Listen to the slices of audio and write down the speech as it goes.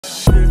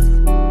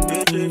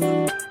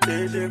So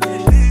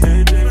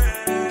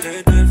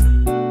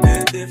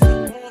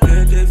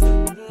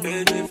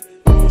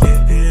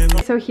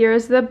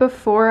here's the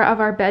before of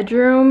our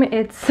bedroom.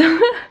 It's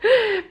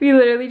we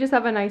literally just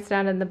have a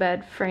nightstand and the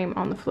bed frame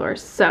on the floor.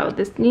 So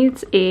this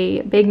needs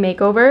a big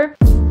makeover.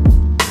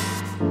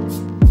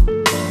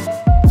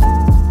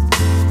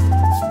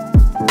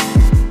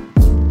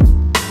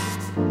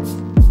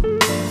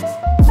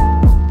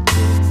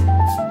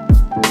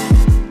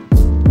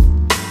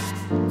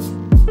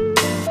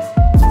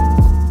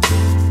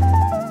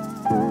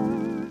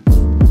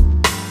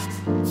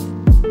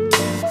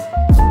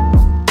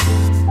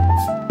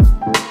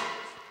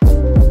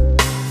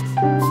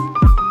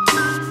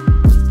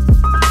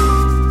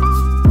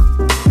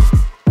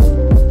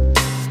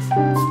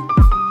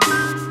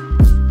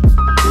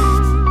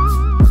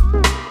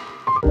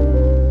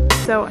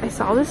 So I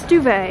saw this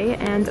duvet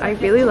and I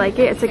really like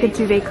it. It's like a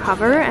duvet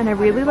cover and I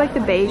really like the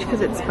beige because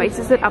it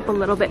spices it up a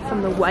little bit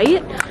from the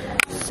white.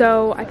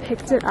 So I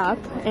picked it up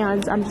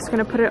and I'm just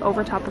gonna put it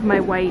over top of my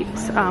white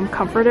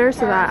comforter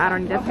so that I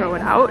don't need to throw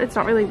it out. It's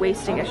not really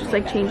wasting, it's just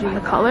like changing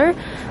the color.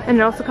 And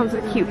it also comes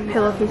with cute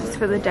pillowcases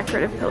for the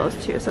decorative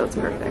pillows too, so it's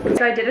perfect.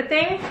 So I did a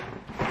thing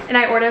and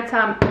I ordered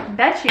some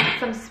bed sheets,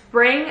 some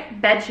spring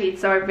bed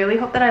sheets. So I really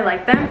hope that I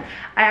like them.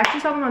 I actually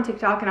saw them on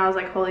TikTok and I was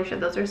like, holy shit,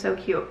 those are so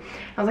cute.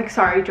 I was like,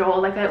 sorry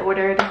Joel, like I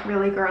ordered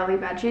really girly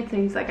bed sheets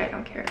and he's like, I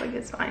don't care, like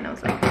it's fine. I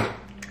was like,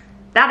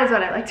 that is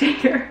what I like to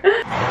hear.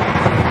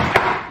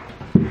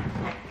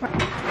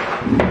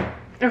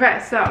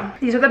 Okay, so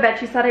these are the bed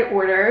sheets that I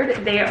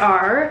ordered. They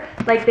are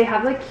like, they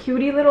have like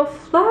cutie little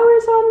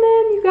flowers on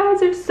them. You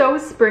guys are so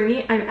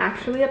springy. I'm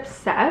actually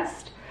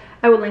obsessed.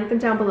 I will link them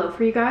down below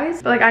for you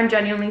guys. But like, I'm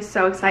genuinely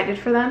so excited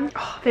for them.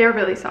 Oh, they are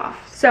really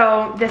soft.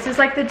 So this is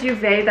like the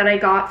duvet that I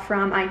got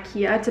from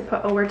Ikea to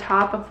put over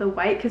top of the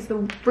white because the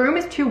room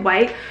is too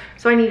white.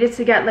 So I needed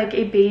to get like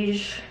a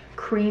beige,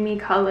 creamy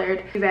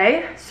colored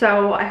duvet.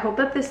 So I hope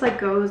that this like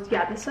goes,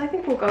 yeah, this I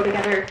think will go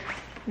together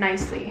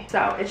nicely.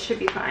 So it should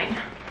be fine.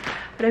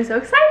 But I'm so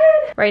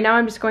excited. Right now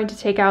I'm just going to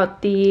take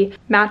out the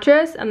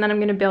mattress and then I'm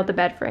gonna build the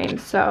bed frame.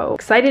 So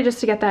excited just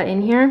to get that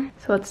in here.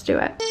 So let's do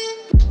it.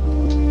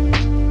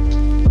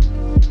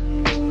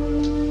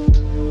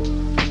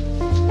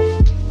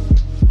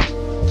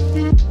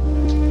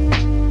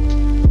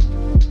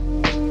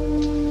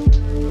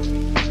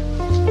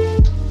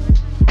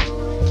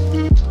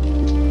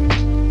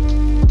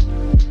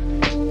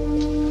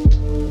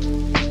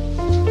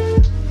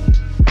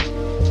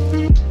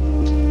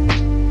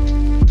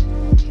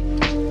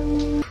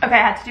 Okay,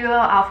 I had to do a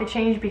little outfit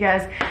change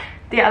because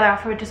the other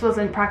outfit just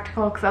wasn't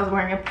practical because I was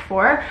wearing it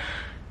before.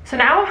 So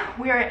now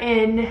we are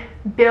in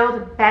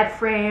build bed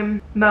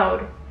frame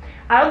mode.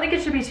 I don't think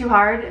it should be too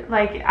hard.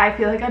 Like, I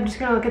feel like I'm just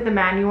gonna look at the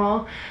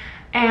manual,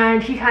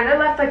 and he kind of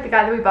left, like the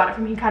guy that we bought it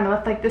from, he kind of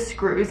left like the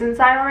screws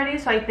inside already.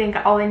 So I think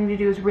all I need to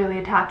do is really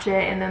attach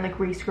it and then like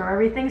re-screw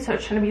everything. So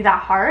it shouldn't be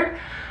that hard.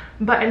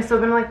 But I'm still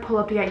gonna like pull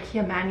up the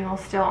IKEA manual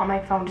still on my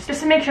phone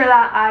just to make sure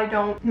that I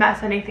don't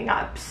mess anything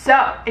up.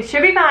 So it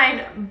should be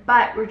fine,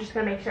 but we're just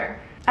gonna make sure.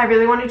 I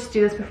really wanted to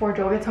do this before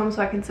Joel gets home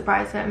so I can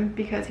surprise him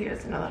because he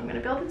doesn't know that I'm gonna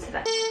build it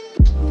today.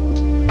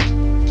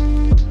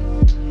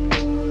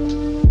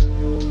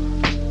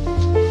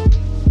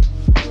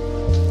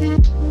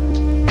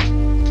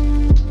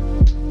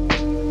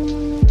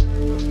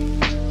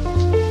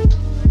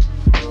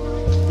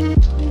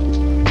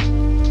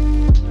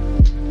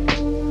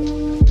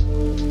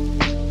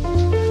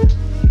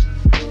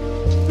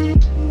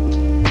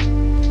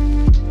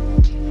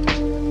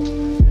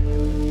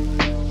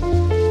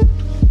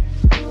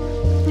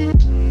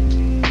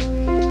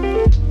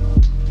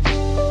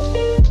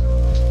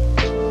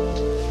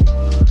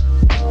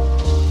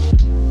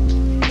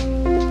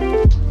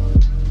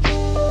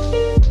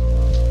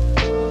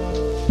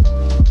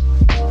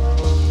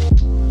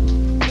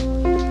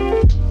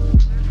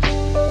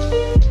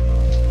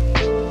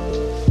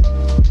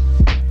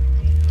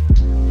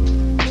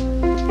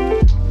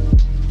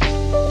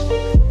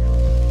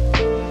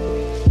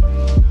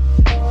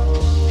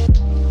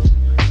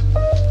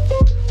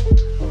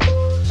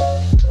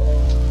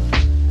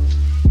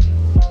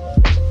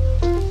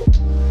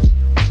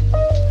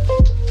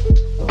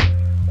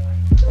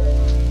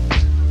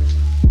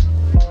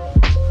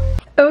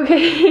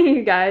 Okay,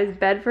 you guys,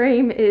 bed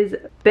frame is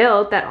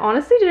built. That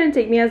honestly didn't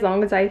take me as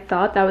long as I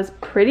thought. That was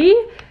pretty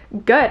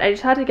good. I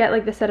just had to get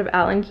like the set of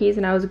Allen keys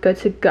and I was good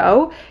to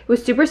go. It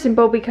was super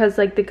simple because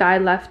like the guy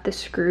left the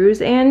screws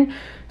in,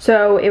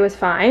 so it was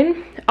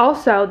fine.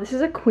 Also, this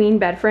is a queen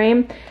bed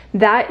frame.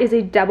 That is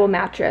a double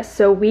mattress.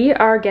 So we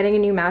are getting a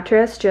new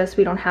mattress, just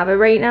we don't have it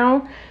right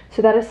now.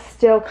 So that is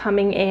still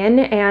coming in,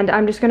 and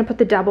I'm just gonna put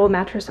the double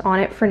mattress on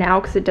it for now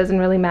because it doesn't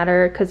really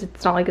matter, because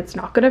it's not like it's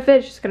not gonna fit.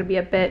 It's just gonna be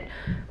a bit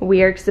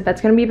weird because the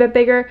bed's gonna be a bit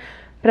bigger.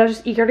 But I was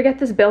just eager to get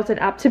this built and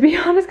up, to be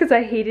honest, because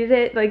I hated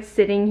it like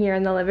sitting here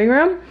in the living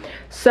room.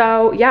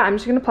 So yeah, I'm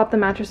just gonna plop the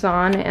mattress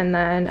on, and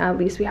then at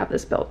least we have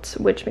this built,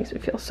 which makes me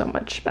feel so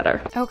much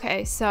better.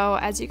 Okay, so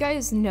as you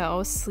guys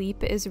know,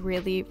 sleep is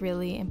really,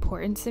 really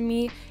important to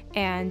me,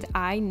 and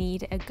I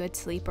need a good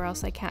sleep or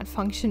else I can't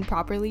function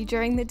properly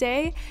during the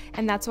day.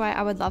 And that's why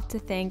I would love to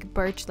thank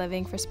Birch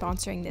Living for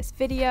sponsoring this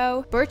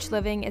video. Birch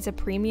Living is a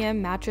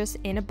premium mattress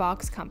in a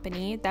box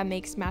company that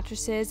makes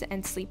mattresses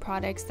and sleep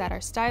products that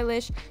are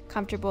stylish,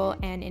 comfortable,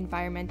 and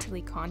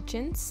environmentally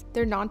conscious.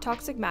 Their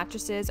non-toxic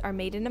mattresses are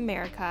made in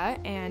America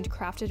and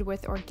crafted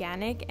with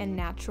organic and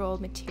natural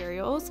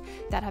materials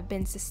that have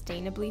been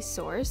sustainably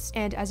sourced.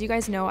 And as you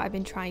guys know, I've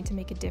been trying to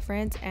make a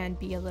difference and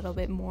be a little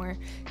bit more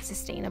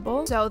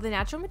sustainable. So the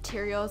natural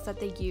materials that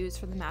they use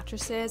for the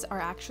mattresses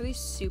are actually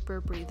super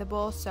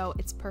breathable, so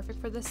it's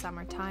perfect for the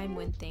summertime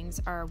when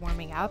things are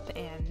warming up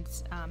and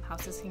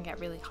houses can get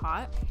really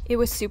hot. It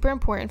was super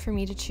important for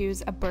me to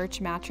choose a Birch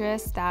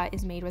mattress that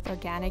is made with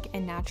organic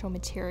and natural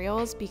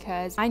materials,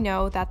 because I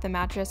know that the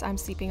mattress I'm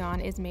sleeping on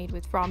is made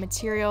with raw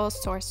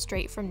materials sourced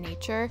straight from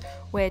nature,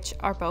 which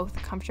are both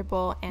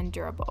comfortable and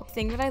durable. The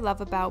thing that I love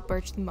about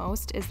Birch the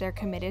most is they're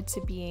committed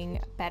to being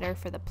better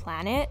for the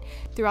planet.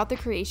 Throughout the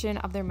creation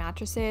of their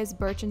mattresses,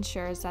 Birch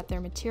ensures that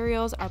their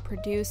materials are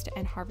produced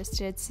and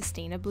harvested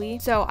sustainably.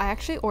 So I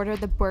actually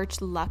ordered the Birch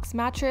Luxe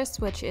mattress,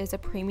 which is a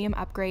premium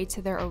upgrade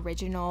to their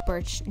original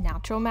Birch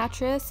natural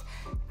mattress.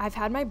 I've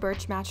had my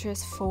Birch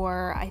mattress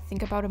for I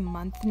think about a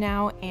month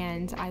now,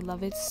 and I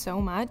love it so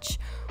much.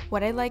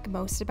 What I like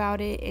most about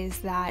it is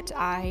that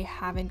I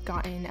haven't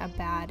gotten a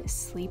bad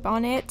sleep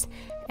on it,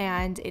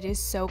 and it is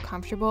so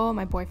comfortable.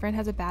 My boyfriend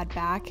has a bad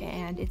back,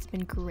 and it's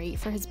been great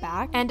for his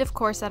back. And of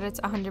course that it's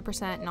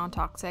 100%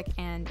 non-toxic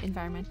and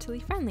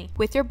environmentally friendly.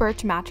 With your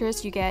Birch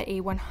mattress, you get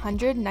a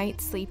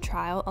 100-night sleep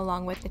trial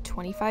along with a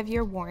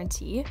 25-year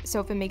warranty. So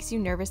if it makes you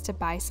nervous to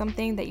buy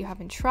something that you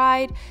haven't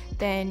tried,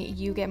 then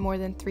you get more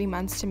than 3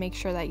 months to make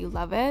sure that you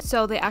love it.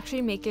 So they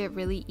actually make it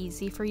really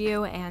easy for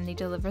you, and they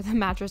deliver the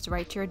mattress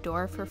right to your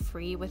door for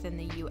free within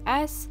the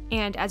US.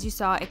 And as you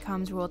saw, it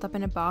comes rolled up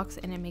in a box,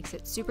 and it makes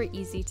it super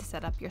easy to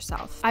set up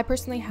yourself. I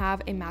personally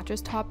have a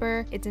mattress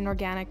topper. It's an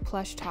organic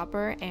plush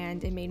topper,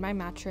 and it made my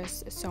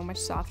mattress so much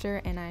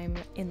softer, and I'm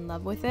in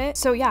love with it.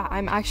 So yeah,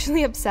 I'm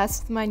actually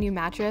obsessed with my new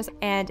mattress,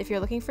 and if you're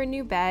looking for a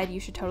new bed, you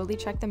should totally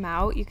check them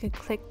out. You can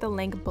click the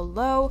link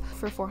below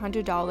for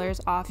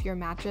 $400 off your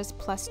mattress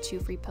plus 2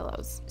 free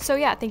pillows. So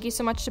yeah, thank you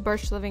so much to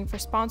Birch Living for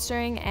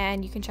sponsoring,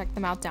 and you can check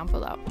them out down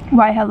below.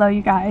 Why hello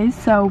you guys.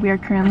 So we are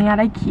currently at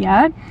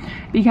IKEA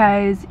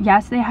because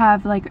yes, they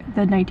have like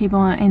the night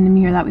table and the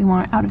mirror that we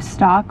want out of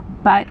stock,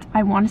 but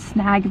I want to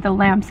snag the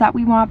lamps that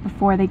we want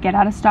before they get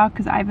out of stock,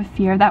 because I have a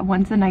fear that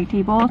once the night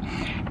table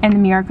and the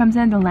mirror comes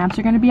in, the lamps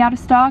are going to be out of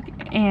stock,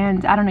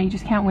 and I don't know, you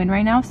just can't win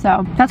right now.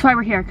 So that's why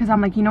we're here, because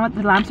I'm like, you know what,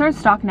 the lamps are in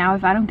stock now.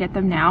 If I don't get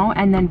them now,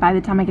 and then by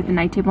the time I get the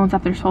night table and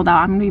stuff, they're sold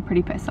out, I'm gonna be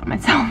pretty pissed on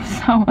myself.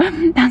 So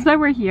that's why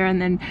we're here,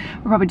 and then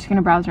we're probably just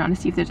gonna browse around to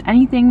see if there's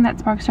anything that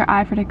sparks our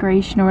eye for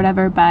decoration or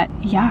whatever. But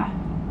yeah,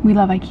 we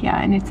love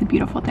IKEA, and it's a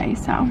beautiful day,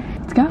 so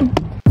let's go.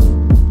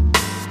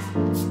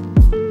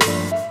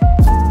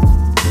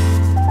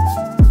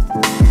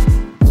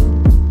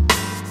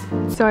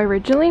 So I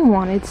originally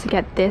wanted to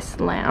get this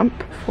lamp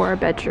for our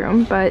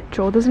bedroom, but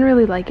Joel doesn't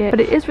really like it, but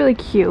it is really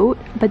cute.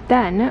 But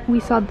then we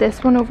saw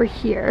this one over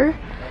here,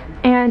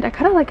 and I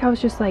kind of like how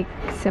it's just like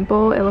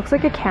simple. It looks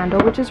like a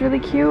candle, which is really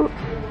cute,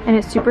 and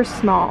it's super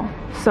small.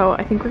 So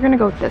I think we're gonna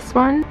go with this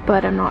one,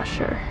 but I'm not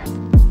sure.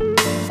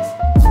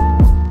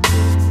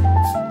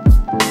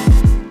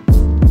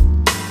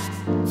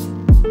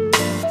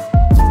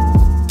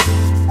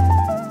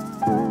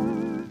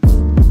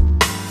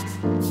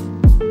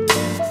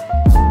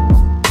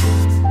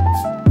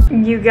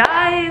 You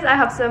guys, I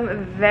have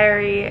some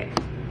very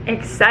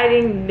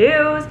exciting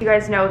news. You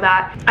guys know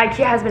that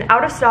IKEA has been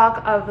out of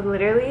stock of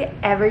literally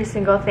every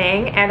single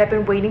thing, and I've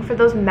been waiting for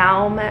those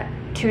Malm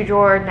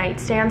 2-drawer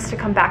nightstands to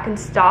come back in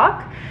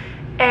stock,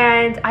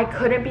 and I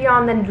couldn't be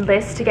on the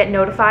list to get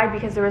notified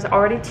because there was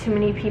already too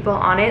many people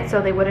on it,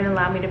 so they wouldn't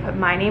allow me to put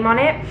my name on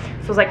it.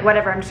 So I was like,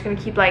 whatever, I'm just gonna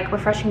keep like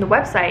refreshing the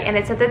website, and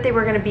it said that they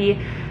were gonna be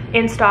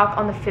in stock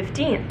on the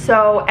 15th.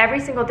 So every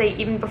single day,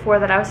 even before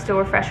that, I was still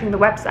refreshing the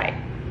website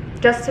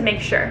just to make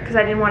sure, because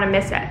I didn't want to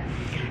miss it.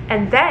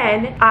 And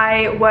then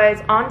I was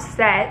on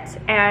set,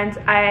 and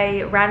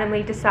I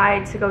randomly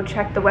decided to go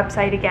check the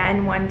website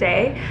again one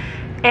day,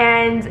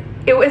 and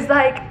it was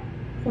like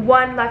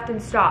one left in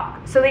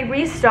stock. So they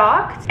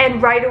restocked,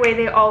 and right away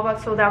they all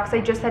got sold out, because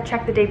I just had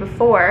checked the day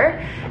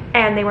before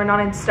and they were not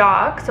in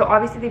stock. So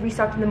obviously they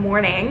restocked in the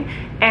morning,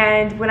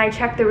 and when I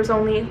checked there was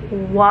only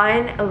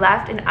one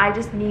left, and I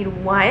just need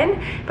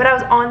one. But I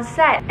was on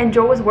set and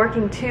Joel was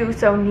working too,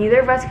 so neither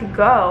of us could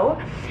go.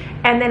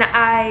 And then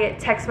I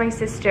text my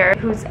sister,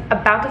 who's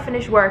about to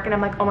finish work, and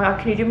I'm like, oh my god,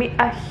 can you do me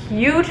a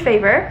huge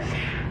favor?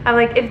 I'm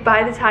like, if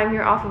by the time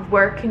you're off of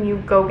work, can you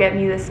go get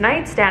me this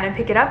nightstand and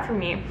pick it up for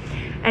me?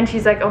 And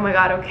she's like, oh my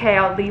god, okay,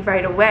 I'll leave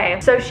right away.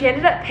 So she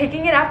ended up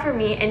picking it up for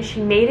me, and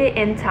she made it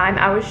in time.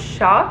 I was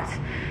shocked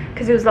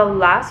because it was the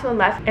last one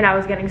left and I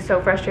was getting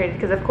so frustrated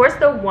because of course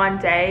the one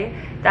day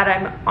that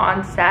I'm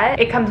on set,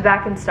 it comes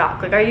back in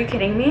stock. Like, are you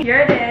kidding me? Here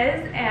it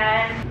is,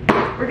 and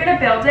we're gonna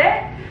build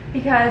it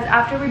because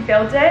after we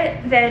build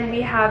it, then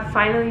we have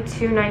finally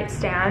 2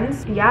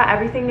 nightstands. Yeah,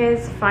 everything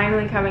is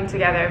finally coming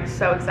together. I'm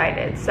so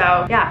excited.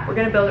 So yeah, we're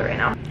gonna build it right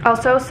now.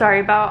 Also, sorry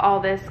about all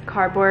this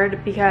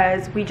cardboard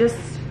because we just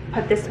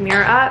put this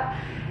mirror up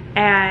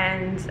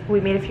and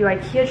we made a few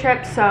IKEA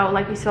trips. So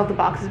like, we still have the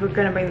boxes. We're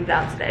gonna bring them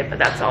down today, but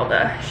that's all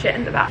the shit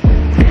in the back.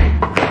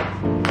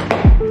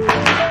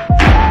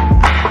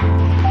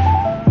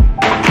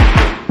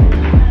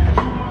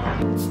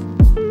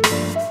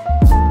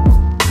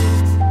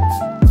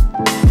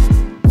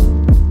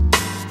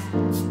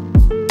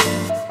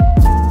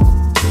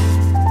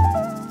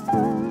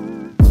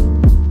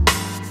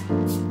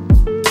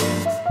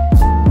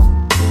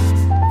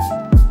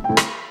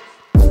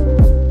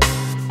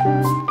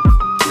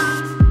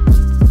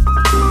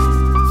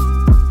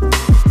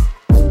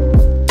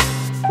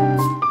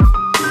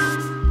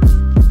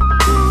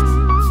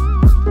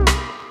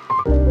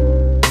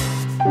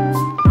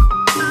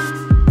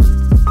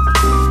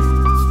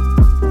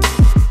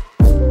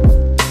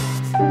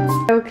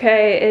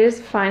 Okay, it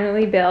is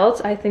finally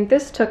built. I think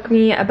this took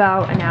me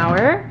about an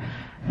hour,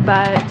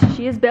 but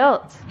she is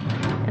built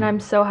and I'm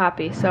so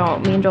happy. So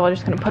me and Joel are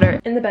just gonna put her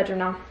in the bedroom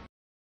now.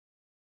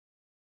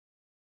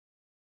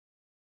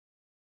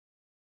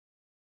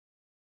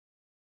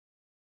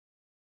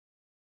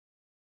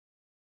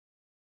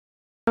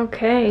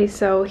 Okay,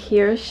 so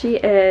here she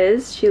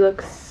is. She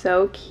looks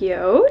so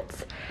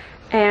cute.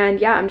 And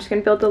yeah, I'm just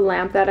gonna build the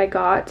lamp that I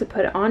got to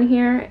put on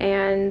here,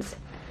 and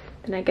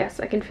then I guess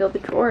I can fill the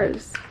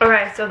drawers.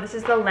 Alright, so this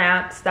is the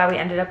lamps that we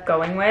ended up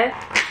going with.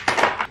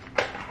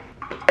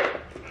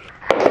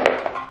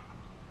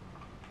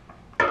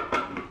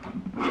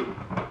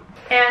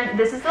 And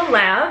this is the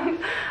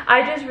lamp.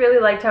 I just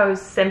really liked how it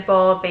was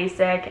simple,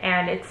 basic,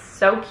 and it's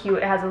so cute.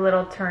 It has a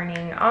little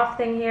turning off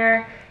thing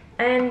here.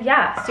 And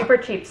yeah, super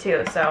cheap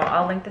too. So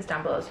I'll link this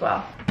down below as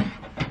well.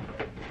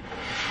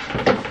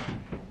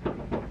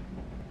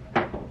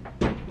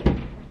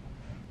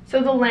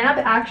 So the lamp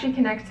actually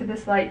connects to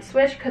this light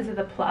switch because of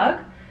the plug.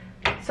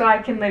 So I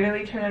can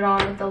literally turn it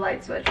on with the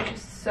light switch, which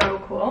is so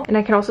cool. And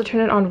I can also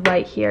turn it on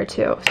right here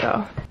too.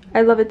 So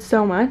I love it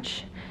so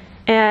much.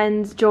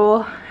 And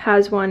Joel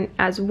has one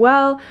as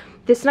well.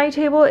 This night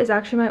table is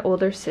actually my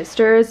older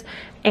sister's,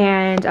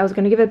 and I was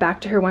gonna give it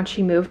back to her once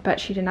she moved, but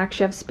she didn't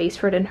actually have space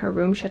for it in her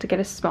room. She had to get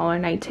a smaller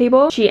night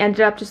table. She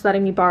ended up just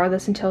letting me borrow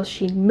this until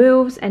she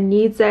moves and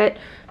needs it.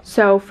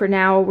 So for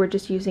now, we're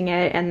just using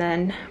it, and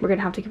then we're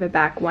gonna have to give it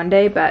back one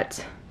day,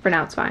 but for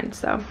now it's fine.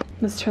 So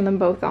let's turn them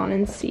both on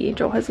and see.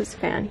 Joel has this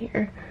fan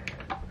here.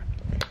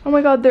 Oh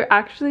my god, they're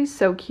actually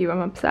so cute.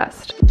 I'm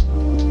obsessed.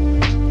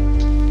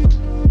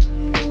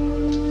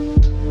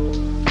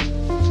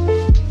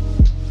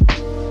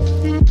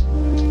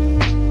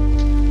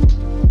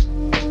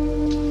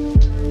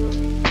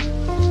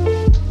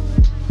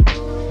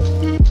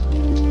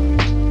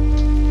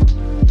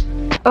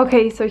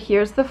 Okay, so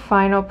here's the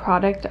final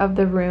product of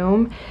the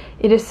room.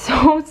 It is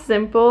so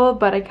simple,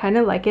 but I kind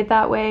of like it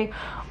that way.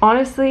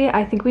 Honestly,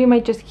 I think we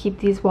might just keep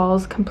these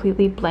walls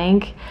completely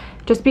blank,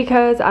 just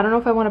because I don't know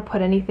if I want to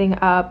put anything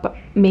up.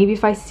 Maybe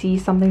if I see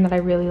something that I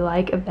really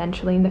like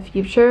eventually in the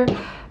future.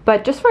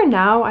 But just for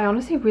now, I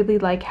honestly really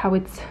like how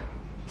it's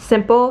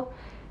simple,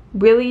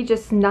 really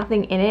just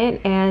nothing in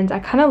it, and I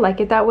kind of like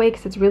it that way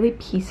because it's really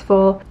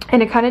peaceful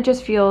and it kind of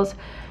just feels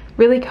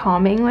really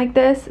calming like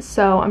this.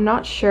 So I'm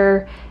not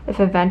sure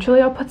if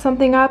eventually I'll put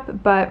something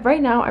up, but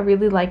right now I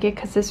really like it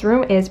because this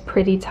room is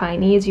pretty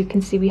tiny. As you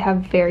can see, we have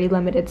very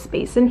limited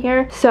space in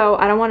here, so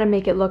I don't want to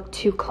make it look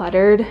too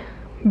cluttered,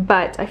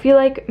 but I feel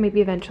like maybe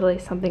eventually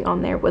something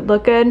on there would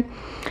look good.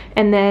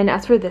 And then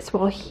as for this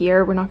wall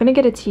here, we're not going to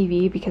get a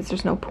TV because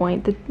there's no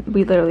point.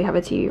 We literally have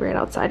a TV right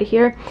outside of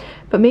here,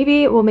 but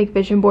maybe we'll make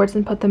vision boards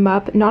and put them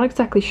up. Not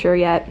exactly sure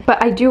yet,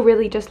 but I do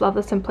really just love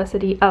the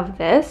simplicity of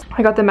this.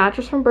 I got the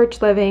mattress from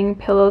Birch Living,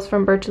 pillows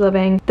from Birch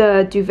Living,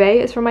 the duvet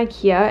is from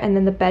IKEA, and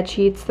then the bed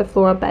sheets, the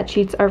floral bed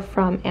sheets, are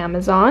from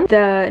Amazon.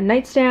 The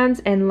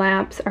nightstands and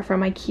lamps are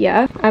from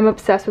IKEA. I'm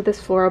obsessed with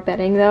this floral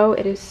bedding though.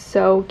 It is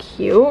so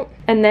cute.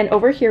 And then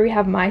over here we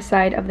have my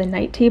side of the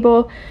night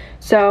table.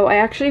 So I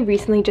actually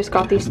recently just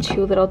got these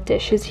 2 little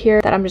dishes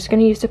here that I'm just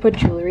going to use to put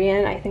jewelry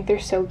in. I think they're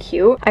so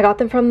cute. I got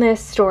them from this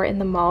store in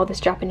the mall,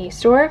 this Japanese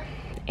store.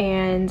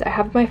 And I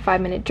have my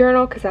 5-minute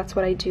journal because that's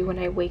what I do when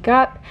I wake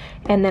up.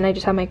 And then I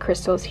just have my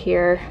crystals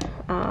here,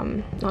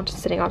 not just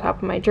sitting on top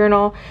of my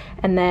journal.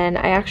 And then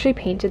I actually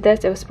painted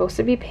this. It was supposed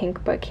to be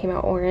pink but came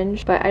out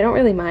orange, but I don't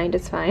really mind,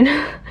 it's fine.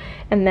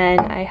 And then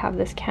I have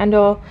this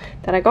candle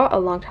that I got a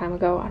long time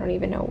ago. I don't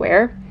even know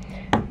where.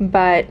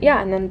 But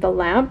yeah, and then the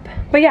lamp.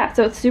 But yeah,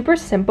 so it's super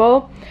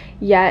simple,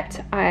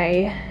 yet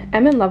I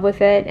am in love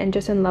with it and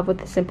just in love with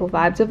the simple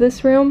vibes of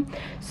this room.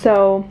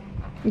 So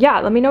yeah,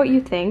 let me know what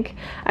you think.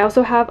 I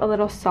also have a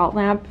little salt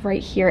lamp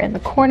right here in the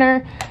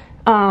corner.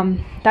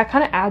 That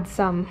kind of adds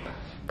some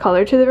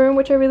color to the room,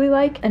 which I really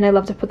like, and I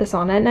love to put this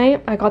on at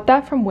night. I got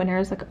that from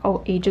Winners like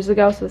ages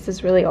ago, so this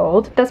is really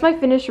old. That's my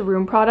finished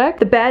room product.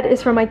 The bed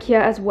is from IKEA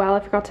as well,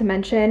 I forgot to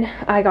mention.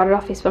 I got it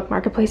off Facebook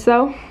Marketplace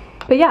though.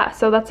 But yeah,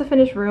 so that's a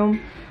finished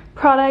room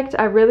product.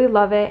 I really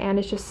love it, and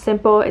it's just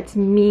simple. It's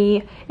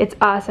me, it's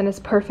us, and it's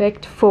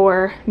perfect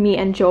for me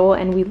and Joel,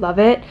 and we love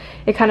it.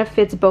 It kind of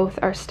fits both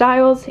our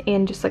styles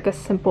in just like a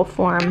simple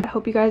form. I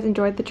hope you guys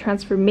enjoyed the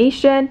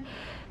transformation,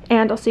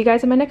 and I'll see you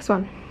guys in my next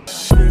one.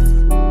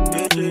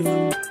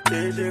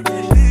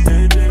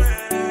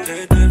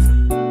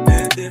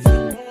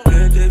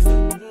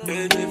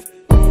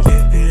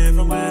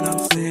 When I'm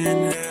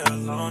sitting here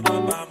alone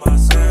all by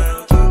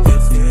myself,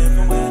 it's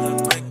different when I'm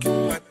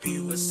waking up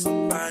with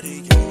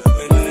somebody.